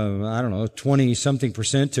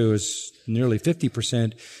 20-something% to as nearly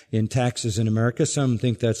 50% in taxes in America. Some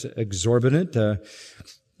think that's exorbitant.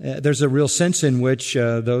 There's a real sense in which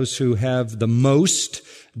those who have the most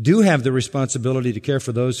do have the responsibility to care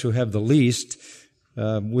for those who have the least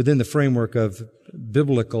within the framework of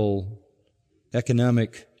biblical,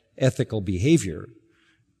 economic, ethical behavior,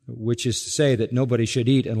 which is to say that nobody should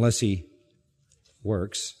eat unless he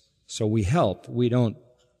works. So we help. We don't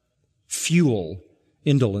fuel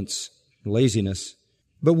indolence, laziness.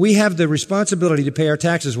 But we have the responsibility to pay our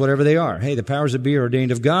taxes, whatever they are. Hey, the powers that be are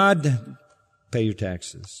ordained of God. Pay your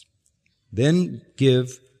taxes. Then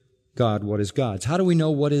give God what is God's. How do we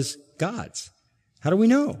know what is God's? How do we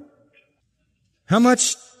know? How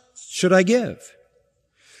much should I give?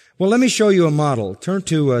 Well, let me show you a model. Turn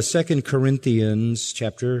to 2 Corinthians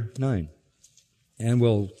chapter 9. And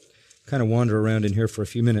we'll kind of wander around in here for a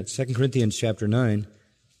few minutes. 2 Corinthians chapter 9.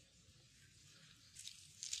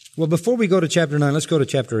 Well, before we go to chapter 9, let's go to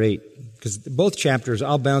chapter 8. Because both chapters,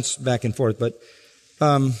 I'll bounce back and forth. But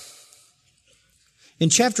in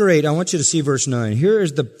chapter 8, I want you to see verse 9.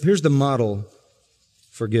 Here's the model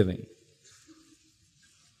for giving.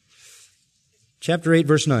 Chapter 8,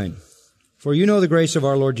 verse 9. For you know the grace of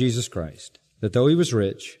our Lord Jesus Christ, that though he was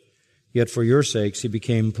rich, yet for your sakes he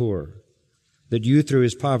became poor, that you through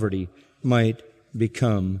his poverty might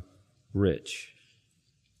become rich.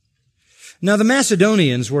 Now the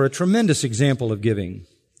Macedonians were a tremendous example of giving.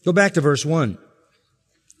 Go back to verse 1.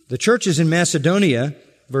 The churches in Macedonia,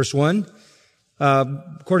 verse 1,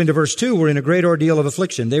 according to verse 2, were in a great ordeal of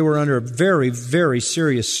affliction. They were under very, very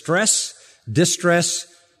serious stress, distress,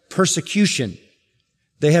 persecution.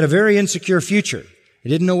 They had a very insecure future. They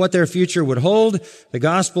didn't know what their future would hold. The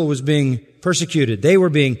gospel was being persecuted. They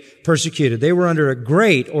were being persecuted. They were under a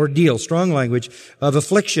great ordeal, strong language, of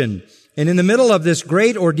affliction. And in the middle of this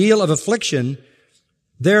great ordeal of affliction,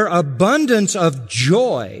 their abundance of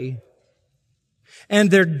joy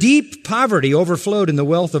and their deep poverty overflowed in the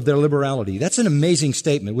wealth of their liberality. That's an amazing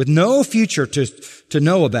statement. With no future to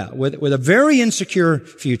know about, with a very insecure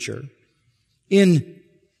future, in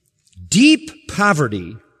deep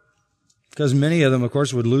poverty, because many of them, of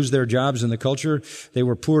course, would lose their jobs in the culture. They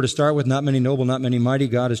were poor to start with, not many noble, not many mighty.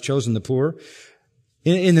 God has chosen the poor.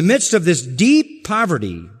 In the midst of this deep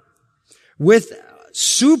poverty, with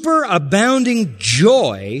superabounding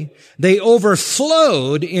joy, they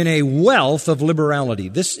overflowed in a wealth of liberality.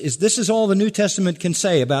 This is all the New Testament can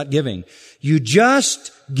say about giving. You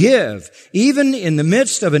just give. Even in the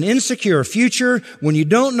midst of an insecure future, when you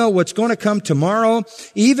don't know what's going to come tomorrow,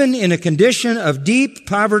 even in a condition of deep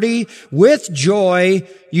poverty, with joy,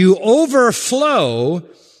 you overflow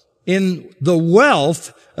in the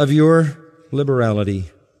wealth of your liberality.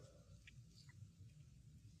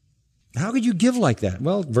 How could you give like that?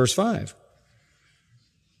 Well, verse 5.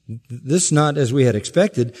 This not as we had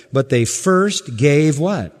expected, but they first gave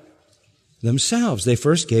what? Themselves. They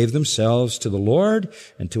first gave themselves to the Lord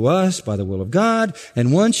and to us by the will of God.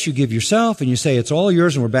 And once you give yourself and you say it's all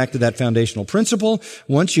yours, and we're back to that foundational principle,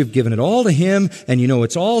 once you've given it all to Him and you know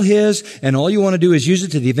it's all His and all you want to do is use it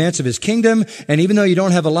to the advance of His kingdom, and even though you don't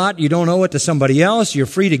have a lot, you don't owe it to somebody else, you're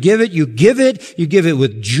free to give it, you give it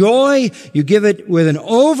with joy, you give it with an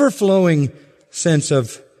overflowing sense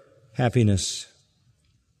of happiness.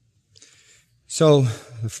 So,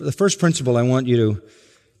 the first principle I want you to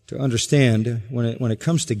understand when it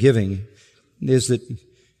comes to giving is that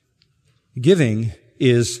giving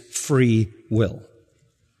is free will.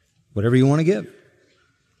 Whatever you want to give.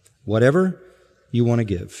 Whatever you want to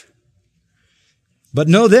give. But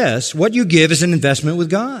know this, what you give is an investment with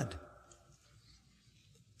God.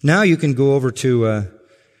 Now you can go over to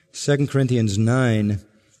 2 Corinthians 9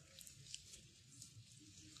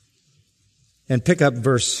 and pick up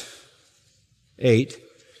verse 8.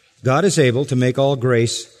 God is able to make all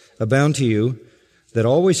grace abound to you, that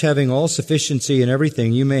always having all sufficiency in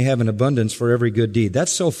everything, you may have an abundance for every good deed.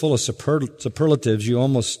 That's so full of superlatives, you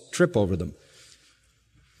almost trip over them.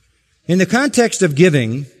 In the context of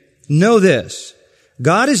giving, know this,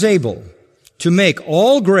 God is able to make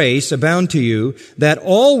all grace abound to you, that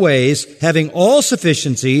always having all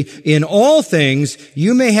sufficiency in all things,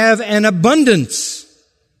 you may have an abundance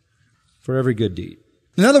for every good deed.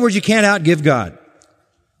 In other words, you can't outgive God.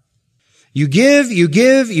 You give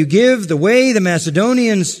the way the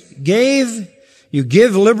Macedonians gave. You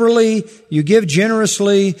give liberally. You give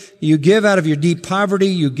generously. You give out of your deep poverty.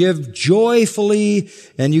 You give joyfully.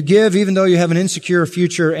 And you give even though you have an insecure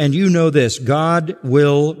future. And you know this, God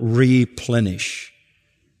will replenish.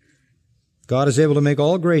 God is able to make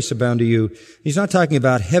all grace abound to you. He's not talking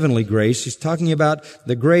about heavenly grace. He's talking about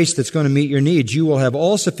the grace that's going to meet your needs. You will have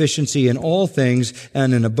all sufficiency in all things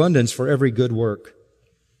and an abundance for every good work.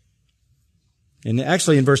 And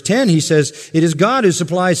actually in verse 10 he says, it is God who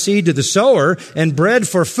supplies seed to the sower and bread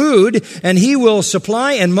for food, and he will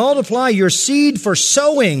supply and multiply your seed for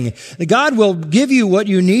sowing. God will give you what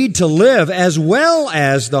you need to live as well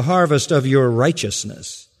as the harvest of your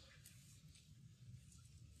righteousness.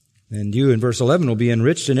 And you in verse 11 will be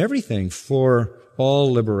enriched in everything for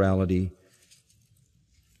all liberality.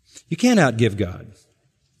 You can't outgive God.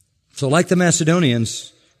 So like the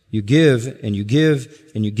Macedonians, you give and you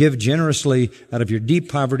give and you give generously out of your deep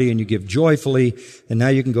poverty and you give joyfully. And now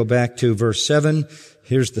you can go back to verse 7.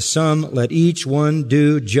 Here's the sum. Let each one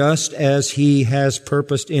do just as he has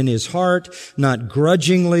purposed in his heart, not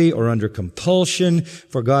grudgingly or under compulsion,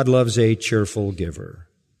 for God loves a cheerful giver.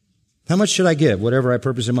 How much should I give? Whatever I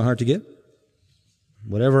purpose in my heart to give?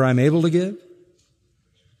 Whatever I'm able to give?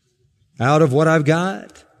 Out of what I've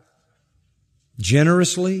got?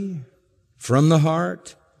 Generously? From the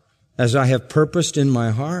heart? As I have purposed in my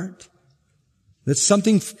heart? That's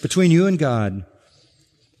something between you and God.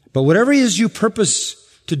 But whatever it is you purpose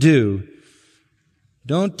to do,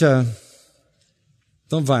 don't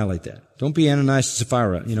violate that. Don't be Ananias and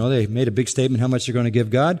Sapphira. You know, they made a big statement how much they're going to give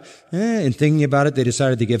God. And thinking about it, they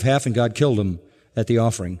decided to give half, and God killed them at the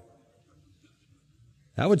offering.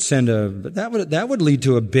 That would lead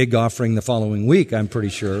to a big offering the following week, I'm pretty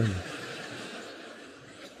sure.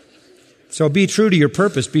 So be true to your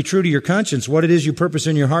purpose. Be true to your conscience. What it is you purpose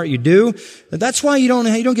in your heart, you do. That's why you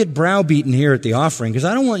don't get browbeaten here at the offering, because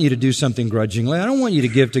I don't want you to do something grudgingly. I don't want you to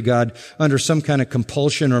give to God under some kind of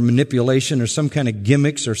compulsion or manipulation or some kind of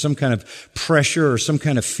gimmicks or some kind of pressure or some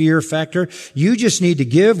kind of fear factor. You just need to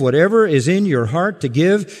give whatever is in your heart to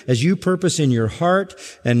give as you purpose in your heart,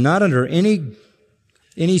 and not under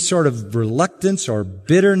any sort of reluctance or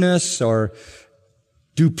bitterness or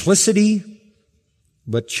duplicity,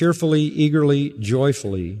 but cheerfully, eagerly,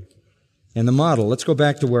 joyfully. And the model, let's go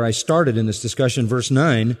back to where I started in this discussion, verse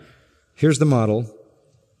 9. Here's the model.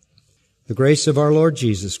 The grace of our Lord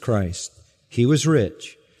Jesus Christ. He was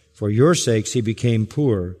rich. For your sakes he became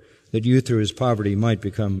poor, that you through his poverty might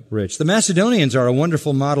become rich. The Macedonians are a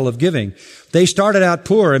wonderful model of giving. They started out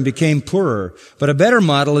poor and became poorer. But a better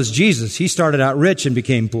model is Jesus. He started out rich and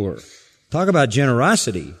became poor. Talk about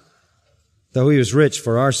generosity. Though he was rich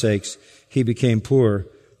for our sakes, he became poor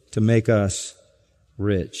to make us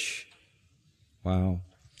rich. Wow.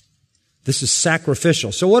 This is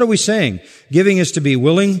sacrificial. So what are we saying? Giving is to be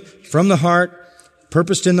willing, from the heart,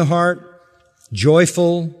 purposed in the heart,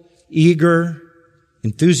 joyful, eager,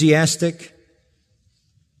 enthusiastic.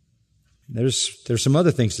 There's some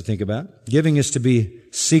other things to think about. Giving is to be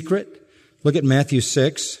secret. Look at Matthew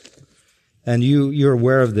 6. And you're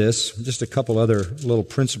aware of this. Just a couple other little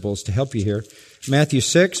principles to help you here. Matthew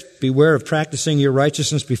 6, beware of practicing your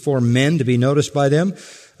righteousness before men to be noticed by them.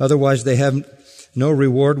 Otherwise they have no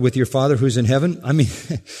reward with your Father who's in heaven. I mean,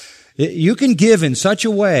 you can give in such a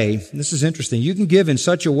way, this is interesting, you can give in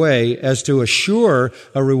such a way as to assure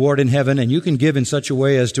a reward in heaven, and you can give in such a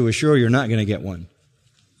way as to assure you're not going to get one.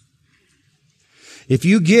 If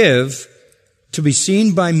you give to be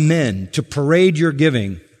seen by men, to parade your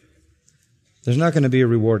giving, there's not going to be a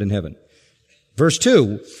reward in heaven. Verse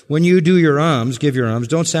 2, when you do your alms, give your alms,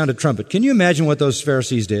 don't sound a trumpet. Can you imagine what those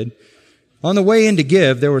Pharisees did? On the way in to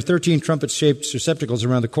give, there were 13 trumpet-shaped receptacles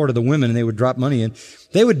around the court of the women, and they would drop money in.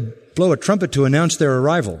 They would blow a trumpet to announce their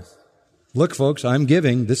arrival. Look, folks, I'm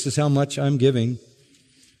giving. This is how much I'm giving.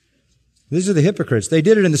 These are the hypocrites. They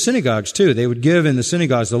did it in the synagogues, too. They would give in the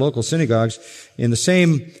synagogues, the local synagogues, in the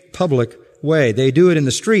same public way. They do it in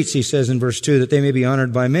the streets, he says in verse 2, that they may be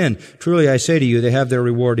honored by men. Truly I say to you, they have their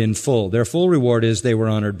reward in full. Their full reward is they were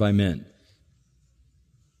honored by men.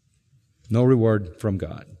 No reward from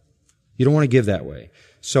God. You don't want to give that way.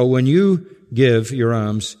 So when you give your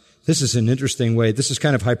alms, this is an interesting way. This is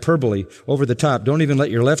kind of hyperbole, over the top. Don't even let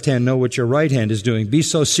your left hand know what your right hand is doing. Be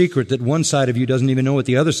so secret that one side of you doesn't even know what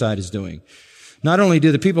the other side is doing. Not only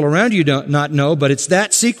do the people around you not know, but it's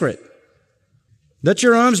that secret. Let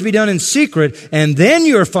your alms be done in secret, and then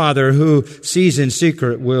your Father who sees in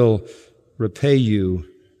secret will repay you,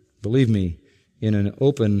 believe me, in an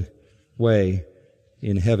open way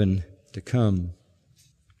in heaven to come.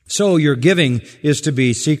 So your giving is to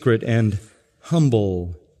be secret and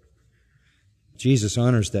humble. Jesus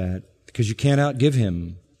honors that because you can't outgive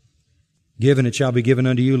him. Give and it shall be given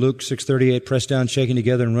unto you, Luke 6:38, pressed down, shaken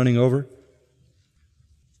together, and running over.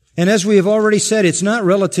 And as we have already said, it's not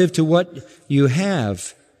relative to what you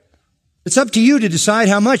have. It's up to you to decide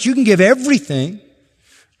how much. You can give everything,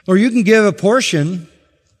 or you can give a portion,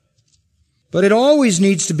 but it always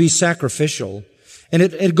needs to be sacrificial. And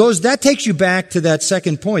that takes you back to that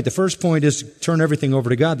second point. The first point is turn everything over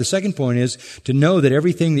to God. The second point is to know that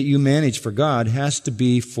everything that you manage for God has to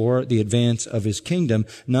be for the advance of His kingdom,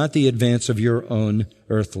 not the advance of your own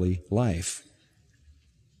earthly life.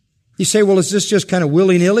 You say, well, is this just kind of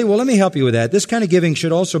willy-nilly? Well, let me help you with that. This kind of giving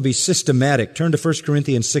should also be systematic. Turn to 1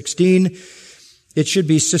 Corinthians 16. It should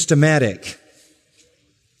be systematic.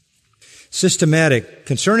 Systematic.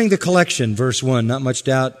 Concerning the collection, verse 1, not much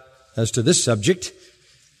doubt as to this subject.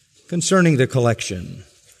 Concerning the collection.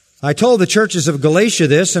 I told the churches of Galatia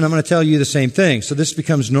this, and I'm going to tell you the same thing. So this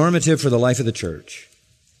becomes normative for the life of the church.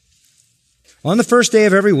 On the first day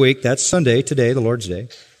of every week, that's Sunday, today, the Lord's Day,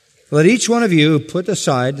 let each one of you put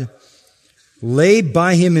aside, lay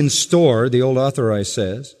by him in store, the old authorized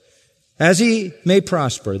says, as he may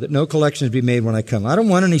prosper, that no collections be made when I come. I don't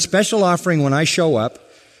want any special offering when I show up.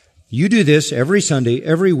 You do this every Sunday,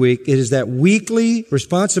 every week. It is that weekly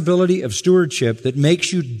responsibility of stewardship that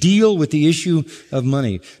makes you deal with the issue of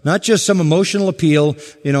money. Not just some emotional appeal,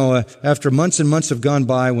 after months and months have gone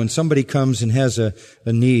by when somebody comes and has a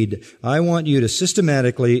need. I want you to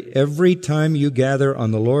systematically, every time you gather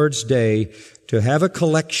on the Lord's Day, to have a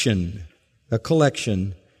collection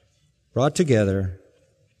brought together.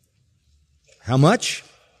 How much?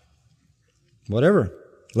 Whatever.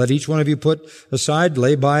 Let each one of you put aside,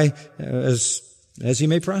 lay by as he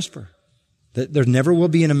may prosper. There never will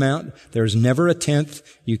be an amount. There's never a tenth.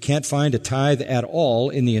 You can't find a tithe at all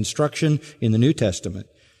in the instruction in the New Testament.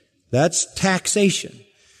 That's taxation.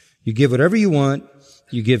 You give whatever you want.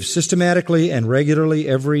 You give systematically and regularly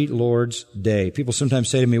every Lord's Day. People sometimes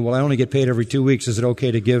say to me, well, I only get paid every 2 weeks. Is it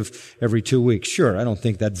okay to give every 2 weeks? Sure. I don't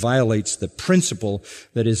think that violates the principle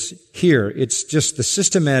that is here. It's just the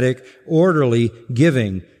systematic, orderly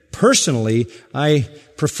giving. Personally, I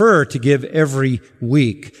prefer to give every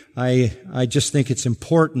week. I just think it's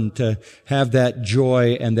important to have that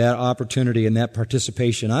joy and that opportunity and that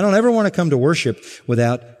participation. I don't ever want to come to worship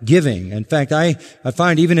without giving. In fact, I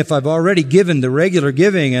find even if I've already given the regular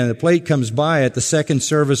giving and the plate comes by at the second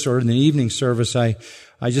service or in the evening service, I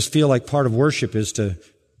just feel like part of worship is to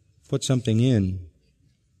put something in.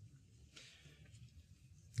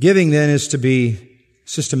 Giving then is to be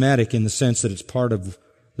systematic in the sense that it's part of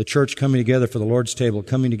the church coming together for the Lord's table,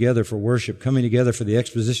 coming together for worship, coming together for the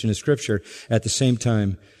exposition of Scripture, at the same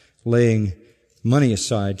time laying money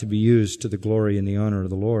aside to be used to the glory and the honor of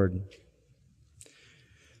the Lord.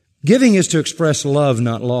 Giving is to express love,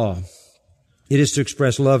 not law. It is to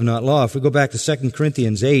express love, not law. If we go back to 2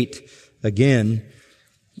 Corinthians 8 again,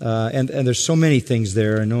 and there's so many things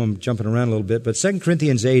there. I know I'm jumping around a little bit, but 2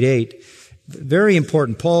 Corinthians 8:8, very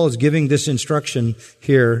important. Paul is giving this instruction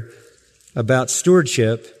here about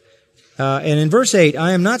stewardship. And in verse 8,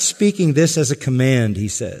 I am not speaking this as a command, he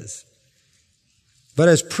says, but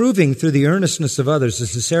as proving through the earnestness of others the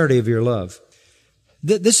sincerity of your love.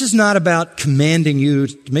 This is not about commanding you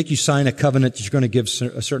to make you sign a covenant that you're going to give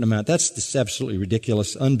a certain amount. That's absolutely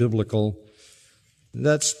ridiculous, unbiblical.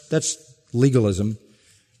 That's legalism.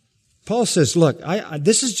 Paul says, look,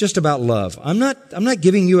 this is just about love. I'm not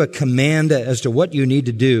giving you a command as to what you need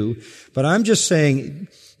to do, but I'm just saying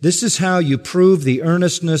this is how you prove the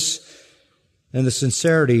earnestness and the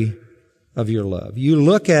sincerity of your love. You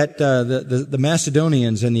look at the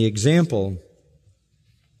Macedonians and the example,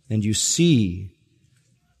 and you see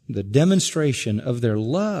the demonstration of their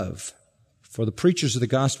love for the preachers of the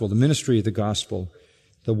gospel, the ministry of the gospel,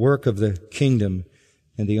 the work of the kingdom,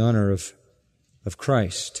 and the honor of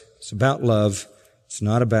Christ. It's about love. It's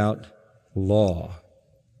not about law.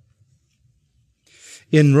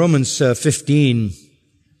 In Romans 15,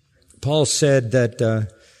 Paul said that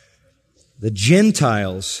the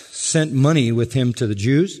Gentiles sent money with him to the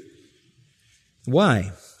Jews.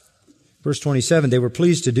 Why? Verse 27, they were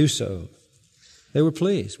pleased to do so. They were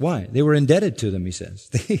pleased. Why? They were indebted to them, he says.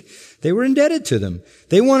 They were indebted to them.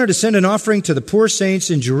 They wanted to send an offering to the poor saints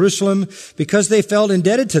in Jerusalem because they felt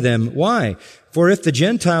indebted to them. Why? For if the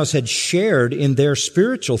Gentiles had shared in their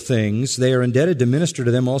spiritual things, they are indebted to minister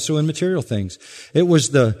to them also in material things. It was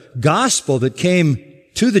the gospel that came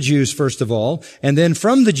to the Jews first of all, and then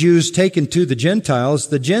from the Jews taken to the Gentiles.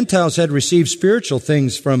 The Gentiles had received spiritual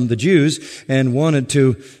things from the Jews and wanted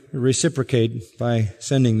to reciprocate by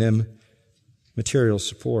sending them material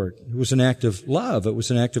support. It was an act of love. It was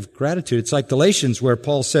an act of gratitude. It's like Galatians where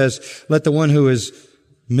Paul says, let the one who is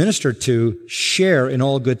ministered to share in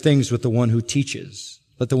all good things with the one who teaches.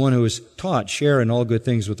 Let the one who is taught share in all good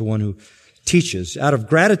things with the one who teaches. Out of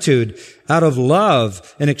gratitude, out of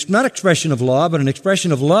love, not expression of law, but an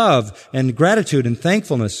expression of love and gratitude and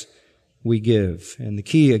thankfulness we give. And the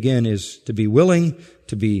key again is to be willing,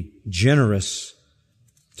 to be generous,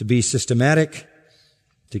 to be systematic,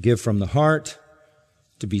 to give from the heart,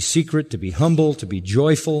 to be secret, to be humble, to be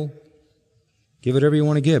joyful. Give whatever you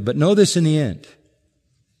want to give. But know this in the end.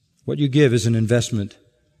 What you give is an investment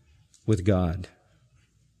with God.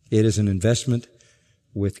 It is an investment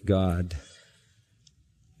with God.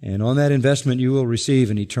 And on that investment, you will receive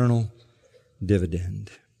an eternal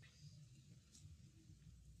dividend.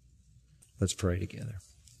 Let's pray together.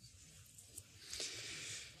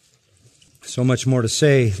 So much more to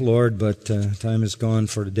say, Lord, but time is gone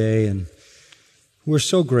for today, and we're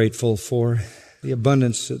so grateful for the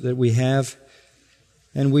abundance that we have,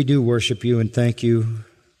 and we do worship you and thank you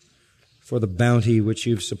for the bounty which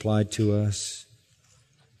you've supplied to us.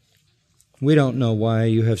 We don't know why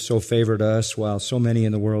you have so favored us while so many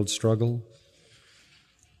in the world struggle.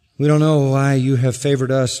 We don't know why you have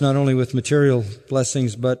favored us not only with material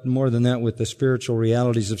blessings, but more than that with the spiritual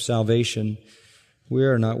realities of salvation. We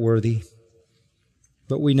are not worthy.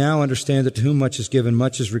 But we now understand that to whom much is given,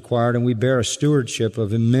 much is required, and we bear a stewardship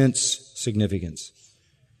of immense significance.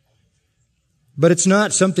 But it's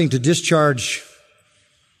not something to discharge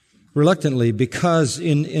reluctantly, because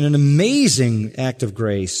in an amazing act of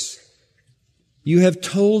grace, you have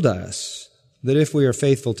told us that if we are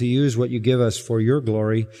faithful to use what you give us for your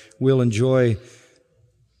glory, we'll enjoy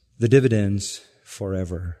the dividends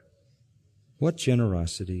forever. What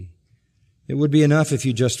generosity! It would be enough if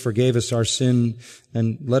you just forgave us our sin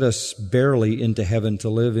and let us barely into heaven to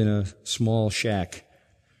live in a small shack.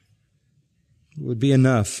 It would be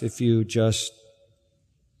enough if you just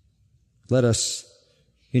let us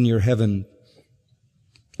in your heaven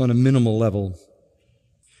on a minimal level.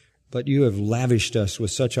 But you have lavished us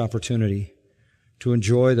with such opportunity to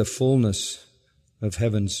enjoy the fullness of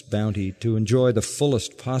heaven's bounty, to enjoy the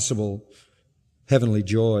fullest possible heavenly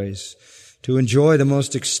joys, to enjoy the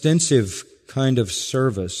most extensive kind of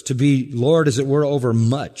service, to be Lord, as it were, over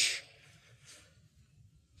much,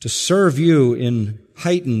 to serve you in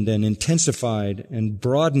heightened and intensified and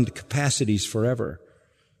broadened capacities forever,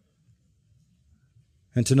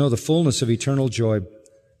 and to know the fullness of eternal joy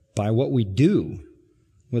by what we do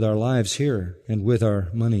with our lives here and with our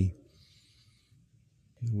money.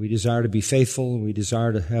 We desire to be faithful. We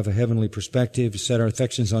desire to have a heavenly perspective, to set our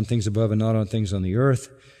affections on things above and not on things on the earth,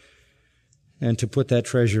 and to put that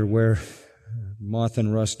treasure where moth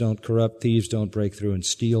and rust don't corrupt, thieves don't break through and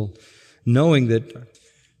steal, knowing that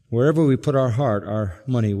wherever we put our heart, our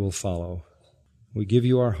money will follow. We give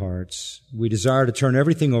you our hearts. We desire to turn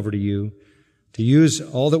everything over to you, to use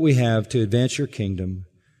all that we have to advance your kingdom,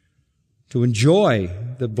 to enjoy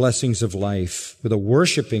the blessings of life with a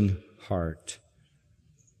worshiping heart,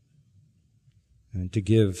 and to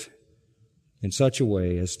give in such a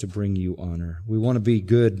way as to bring you honor. We want to be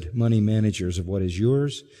good money managers of what is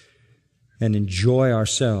yours and enjoy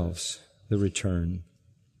ourselves the return.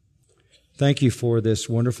 Thank you for this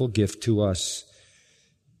wonderful gift to us.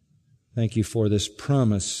 Thank you for this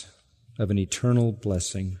promise of an eternal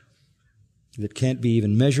blessing that can't be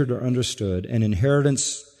even measured or understood, an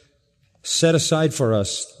inheritance set aside for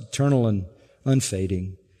us, eternal and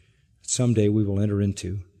unfading, that someday we will enter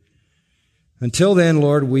into. Until then,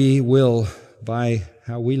 Lord, we will, by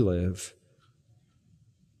how we live,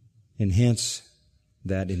 enhance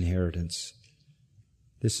that inheritance.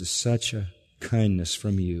 This is such a kindness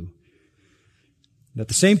from you. At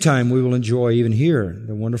the same time, we will enjoy even here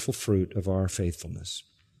the wonderful fruit of our faithfulness.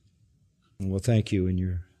 And we'll thank you in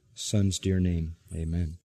your Son's dear name.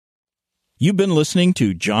 Amen. You've been listening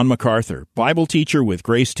to John MacArthur, Bible teacher with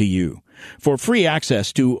Grace to You. For free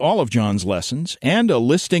access to all of John's lessons and a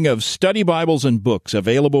listing of study Bibles and books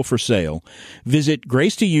available for sale, visit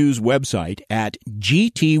Grace to You's website at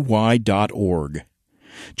gty.org.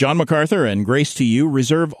 John MacArthur and Grace to You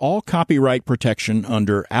reserve all copyright protection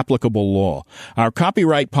under applicable law. Our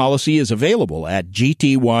copyright policy is available at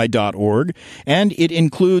gty.org, and it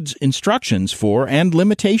includes instructions for and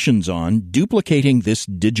limitations on duplicating this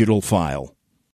digital file.